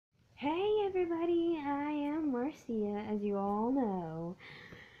Hey everybody, I am Marcia, as you all know,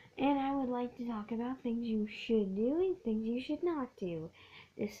 and I would like to talk about things you should do and things you should not do.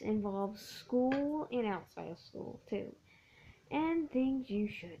 This involves school and outside of school, too. And things you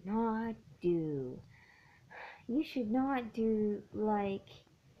should not do. You should not do, like,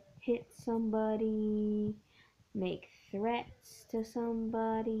 hit somebody, make threats to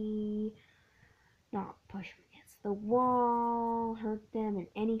somebody, not push them against the wall, hurt them in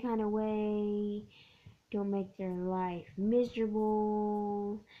any kind of way. Don't make their life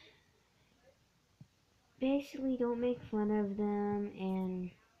miserable. Basically, don't make fun of them. And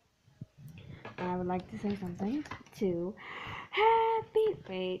I would like to say something too. Happy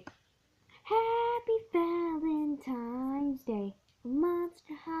Valentine's Day,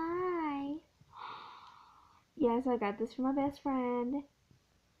 Monster High. Yes, I got this from my best friend.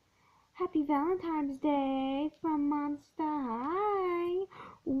 Happy Valentine's Day from Monster High.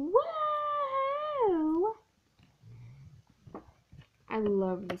 Whoa! I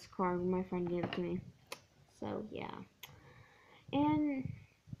love this card. My friend gave it to me. So, yeah. And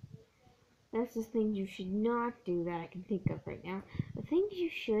that's the things you should not do that I can think of right now. The things you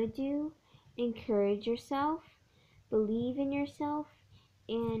should do: encourage yourself, believe in yourself,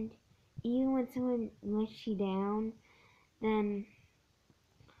 and even when someone lets you down, then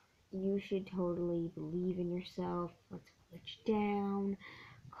you should totally believe in yourself. When someone lets you down,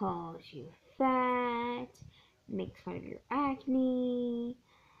 calls you fat, makes fun of your acne,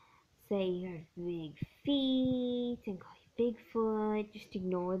 say you have big feet, and call you Bigfoot, just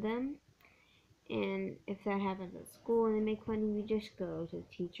ignore them. And if that happens at school and they make fun of you, just go to the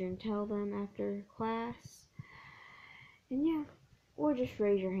teacher and tell them after class. And yeah, or just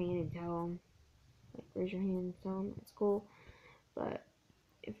raise your hand and tell them. Like, raise your hand and tell them at school. But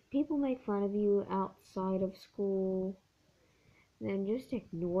if people make fun of you outside of school, then just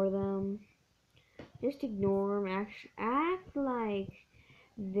ignore them. Just ignore them. Act like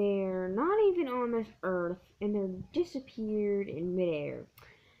they're not even on this earth and they're disappeared in midair.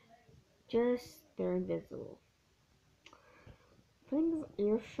 They're invisible. Things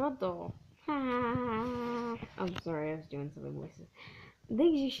you should do. I'm sorry, I was doing some voices.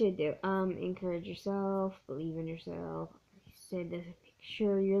 Things you should do. Encourage yourself, believe in yourself. I said this, make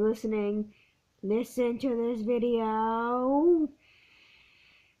sure you're listening. Listen to this video.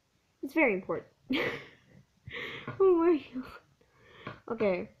 It's very important. Oh my god.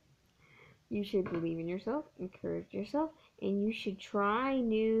 Okay. You should believe in yourself, encourage yourself, and you should try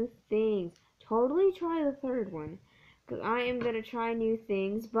new things. Totally try the third one. Because I am going to try new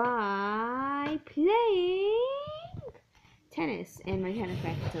things by playing tennis. And my tennis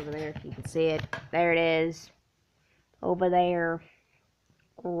racket's over there if you can see it. There it is. Over there.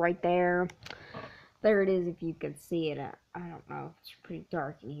 Right there. There it is if you can see it. I don't know. It's pretty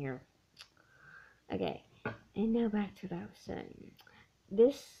dark in here. Okay. And now back to what I was saying.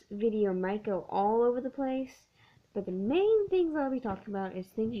 This video might go all over the place, but the main things I'll be talking about is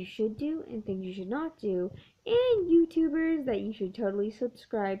things you should do and things you should not do, and YouTubers that you should totally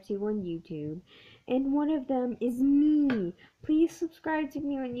subscribe to on YouTube. And one of them is me. Please subscribe to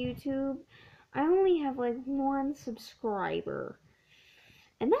me on YouTube. I only have like one subscriber,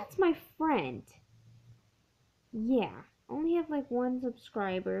 and that's my friend. Yeah, I only have like one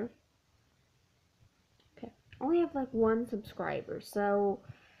subscriber. Okay, I only have like one subscriber, so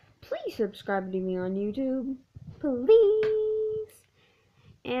please subscribe to me on YouTube, please.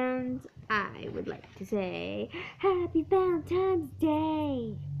 And I would like to say Happy Valentine's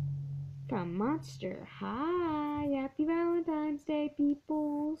Day from Monster High. Happy Valentine's Day,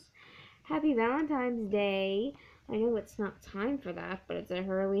 peoples. Happy Valentine's Day. I know it's not time for that, but it's a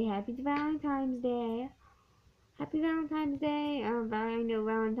early Happy Valentine's Day. Happy Valentine's Day. I know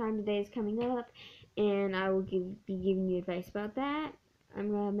Valentine's Day is coming up, and I will be giving you advice about that. I'm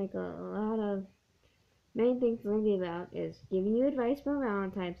going to make a lot of main things I'm going to be about is giving you advice about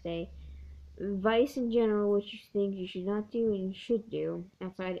Valentine's Day, advice in general, which things you should not do and should do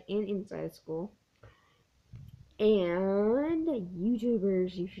outside and inside of school, and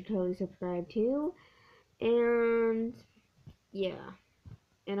YouTubers you should totally subscribe to, and yeah,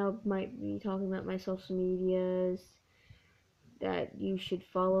 and I might be talking about my social medias that you should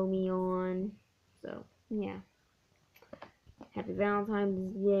follow me on, so yeah. Happy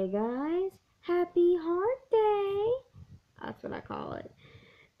Valentine's Day, guys. Happy Heart Day. That's what I call it.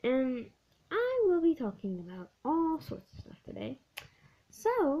 And I will be talking about all sorts of stuff today.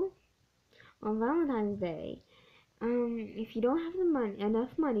 So, on Valentine's Day, if you don't have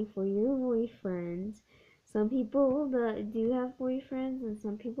enough money for your boyfriends, some people do have boyfriends and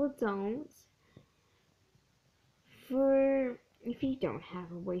some people don't. if you don't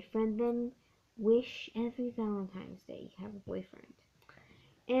have a boyfriend, then wish every Valentine's Day you have a boyfriend.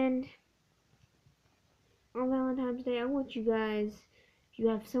 And on Valentine's Day, I want you guys, if you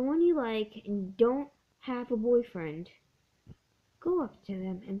have someone you like and you don't have a boyfriend, go up to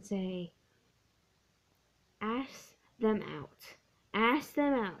them and say, ask them out. Ask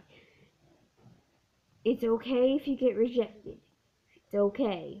them out. It's okay if you get rejected. It's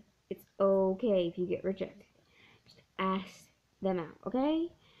okay. It's okay if you get rejected. Just ask them out, okay?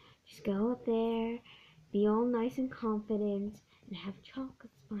 Just go up there, be all nice and confident, and have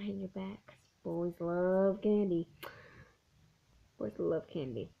chocolates behind your back. 'Cause boys love candy. Boys love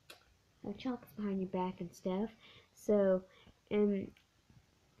candy. Have chocolates behind your back and stuff. So, and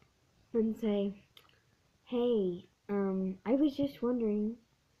say, hey, I was just wondering,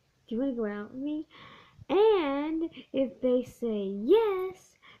 do you want to go out with me? And if they say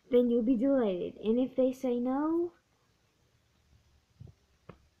yes, then you'll be delighted. And if they say no,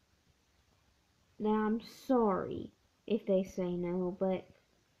 then I'm sorry if they say no, but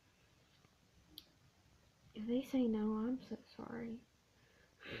if they say no, I'm so sorry.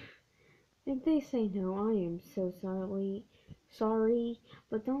 If they say no, I am so sorry,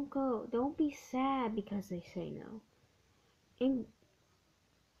 but don't be sad because they say no. And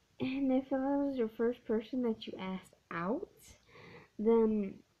if I was your first person that you asked out,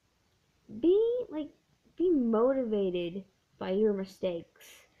 then be motivated by your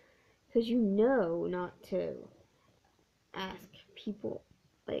mistakes, because you know not to ask people.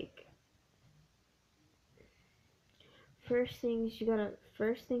 Like, first things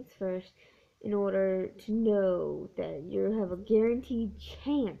first, in order to know that you have a guaranteed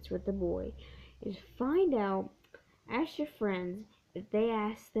chance with the boy, is find out, ask your friends if they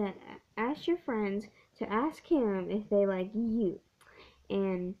ask your friends to ask him if they like you,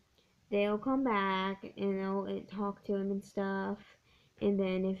 and they'll come back and they'll talk to him and stuff, and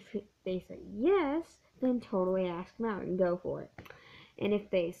then if they say yes, then totally ask him out and go for it. And if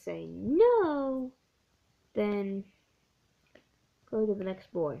they say no, then go to the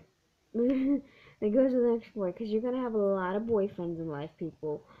next boy. Then go to the next boy, because you're going to have a lot of boyfriends in life,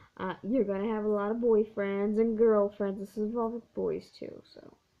 people. You're going to have a lot of boyfriends and girlfriends. This is involved with boys, too,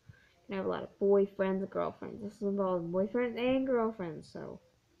 so. You're going to have a lot of boyfriends and girlfriends. This is involved with boyfriends and girlfriends, so.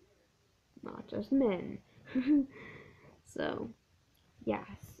 Not just men. So,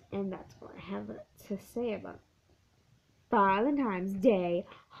 yes, and that's what I have to say about Valentine's Day.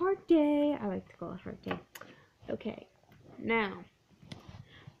 Heart Day. I like to call it Heart Day. Okay, now.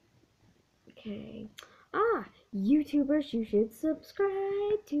 Okay. YouTubers you should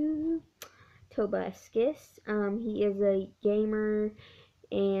subscribe to. Tobuscus. He is a gamer,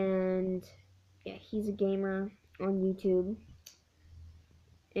 and yeah, he's a gamer on YouTube.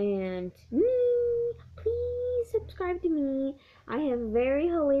 And please subscribe to me. I have very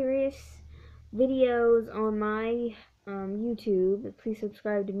hilarious videos on my YouTube. Please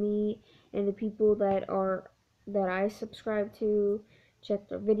subscribe to me and the people that I subscribe to. Check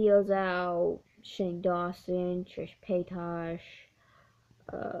their videos out. Shane Dawson, Trish Paytosh,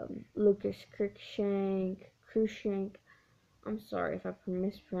 Lucas Cruikshank. I'm sorry if I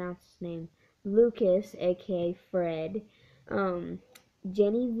mispronounced his name. Lucas, aka Fred.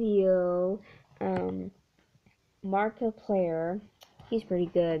 Jenny Veal, Markiplier. He's pretty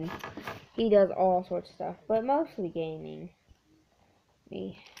good. He does all sorts of stuff, but mostly gaming. Let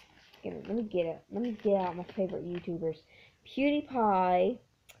me get out my favorite YouTubers. PewDiePie,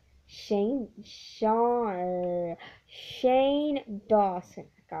 Shane Dawson.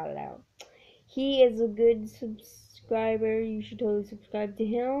 Got it out. He is a good subscriber. You should totally subscribe to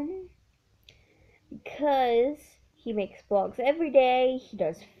him, because he makes vlogs every day. He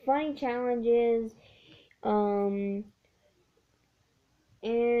does funny challenges. And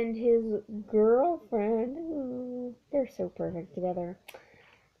his girlfriend, ooh, they're so perfect together.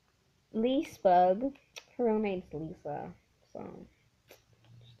 Leespug, her own name's Lisa, so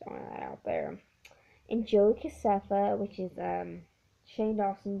just throwing that out there. And Joey Casefa, which is Shane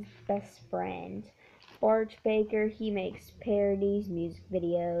Dawson's best friend. Bart Baker, he makes parodies, music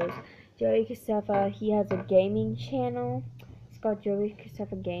videos. Joey Casefa, he has a gaming channel. It's called Joey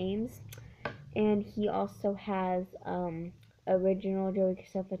Casefa Games. And he also has original Joey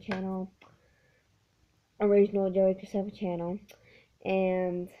Casefa channel.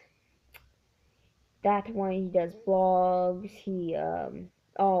 And that's when he does vlogs. He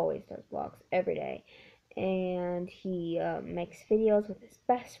always does vlogs every day. And he makes videos with his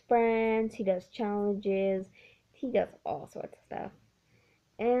best friends. He does challenges. He does all sorts of stuff.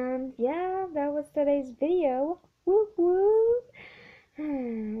 And yeah, that was today's video. Whoop whoop. Let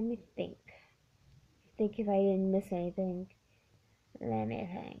me think if I didn't miss anything. Let me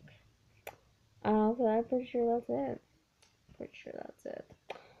think. So I'm pretty sure that's it. Pretty sure that's it.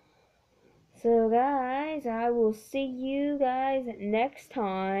 So guys, I will see you guys next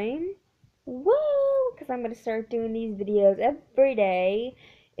time. Woo! Because I'm going to start doing these videos every day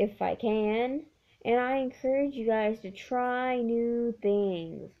if I can. And I encourage you guys to try new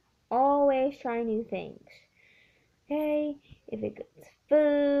things. Always try new things. Okay? If it's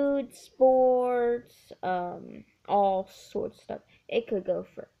food, sports, all sorts of stuff. It could go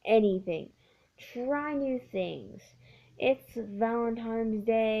for anything. Try new things. It's Valentine's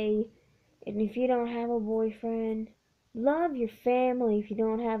Day. And if you don't have a boyfriend, love your family if you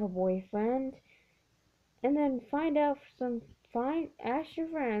don't have a boyfriend. And then ask your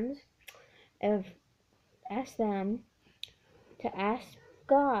friends, if ask them to ask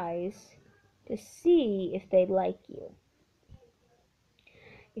guys to see if they like you.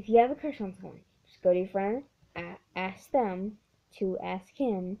 If you have a crush on someone, just go to your friend, ask them to ask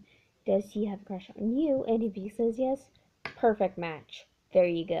him, does he have a crush on you? And if he says yes, perfect match. There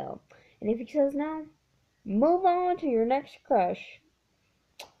you go. And if he says no, move on to your next crush.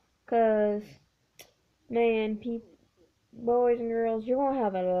 Cause, man, boys and girls, you're gonna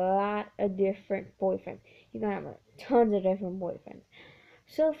have a lot of different boyfriends. You're gonna have tons of different boyfriends.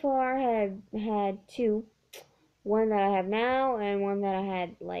 So far, I have had two. One that I have now, and one that I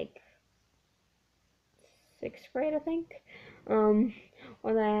had like 6th grade, I think. One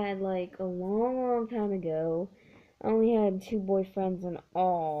that I had like a long, long time ago. I only had 2 boyfriends in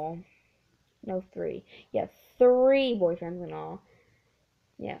all. No, 3. Yeah, 3 boyfriends in all.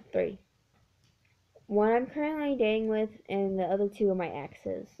 Yeah, 3. One I'm currently dating with, and the other 2 are my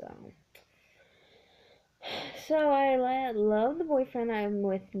exes. So I love the boyfriend I'm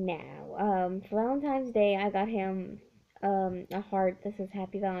with now. For Valentine's Day, I got him a heart that says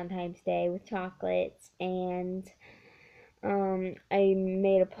Happy Valentine's Day with chocolates, and I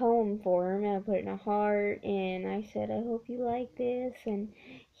made a poem for him, and I put it in a heart, and I said, I hope you like this, and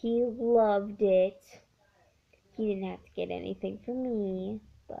he loved it. He didn't have to get anything from me,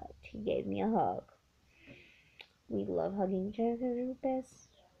 but he gave me a hug. We love hugging each other. Best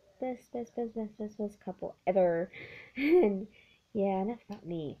couple ever. And yeah, enough about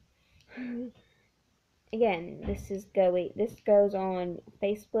me. Again, this goes on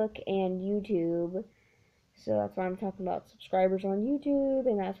Facebook and YouTube. So that's why I'm talking about subscribers on YouTube,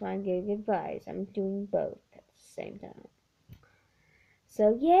 and that's why I'm giving advice. I'm doing both at the same time. So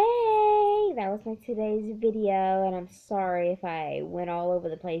yay! That was my today's video, and I'm sorry if I went all over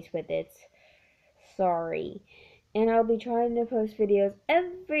the place with it. Sorry. And I'll be trying to post videos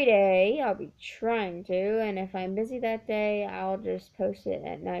every day. I'll be trying to. And if I'm busy that day, I'll just post it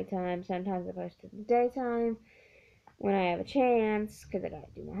at nighttime. Sometimes I post it in the daytime when I have a chance, because I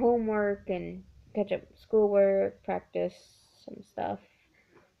gotta do my homework and catch up with schoolwork, practice some stuff.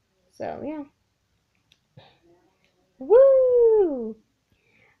 So, yeah. Woo!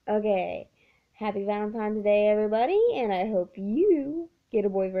 Okay. Happy Valentine's Day, everybody. And I hope you get a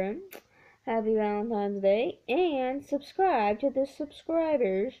boyfriend. Happy Valentine's Day, and subscribe to the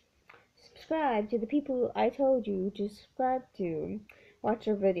subscribers. Subscribe to the people I told you to subscribe to. Watch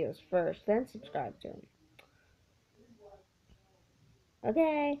their videos first, then subscribe to them.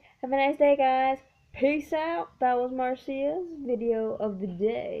 Okay, have a nice day, guys. Peace out. That was Marcia's video of the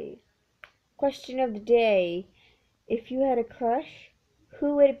day. Question of the day. If you had a crush,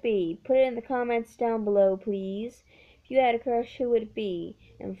 who would it be? Put it in the comments down below, please. If you had a crush, who would it be?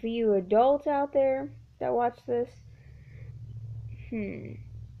 And for you adults out there that watch this,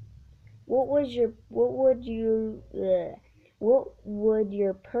 what would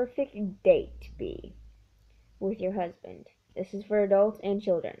your perfect date be with your husband? This is for adults and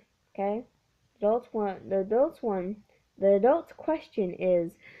children, okay? The adults question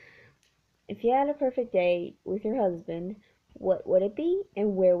is, if you had a perfect date with your husband, what would it be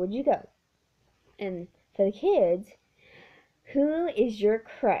and where would you go? And for the kids, who is your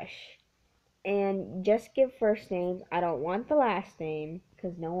crush? And just give first names. I don't want the last name,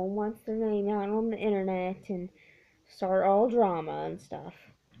 because no one wants their name out on the internet and start all drama and stuff.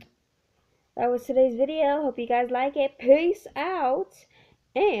 That was today's video. Hope you guys like it. Peace out.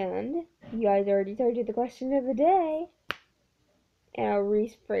 And you guys already told you the question of the day. And I'll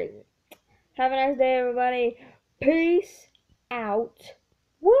rephrase it. Have a nice day, everybody. Peace out.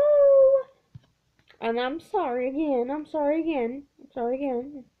 Woo! And I'm sorry again.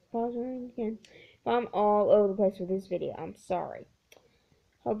 Pausing again. If I'm all over the place with this video, I'm sorry.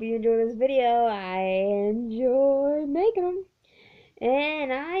 Hope you enjoy this video. I enjoy making them.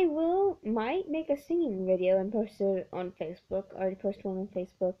 And I might make a singing video and post it on Facebook. I already posted one on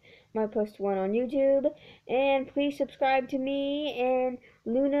Facebook. Might post one on YouTube. And please subscribe to me and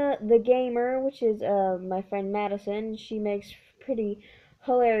Luna the Gamer, which is my friend Madison. She makes pretty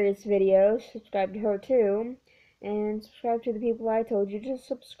hilarious videos. Subscribe to her too. And subscribe to the people I told you to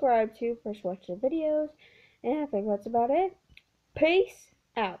subscribe to. First watch their videos. And I think that's about it. Peace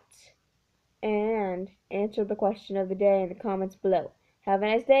out. And answer the question of the day in the comments below. Have a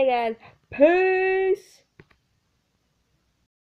nice day, guys. Peace!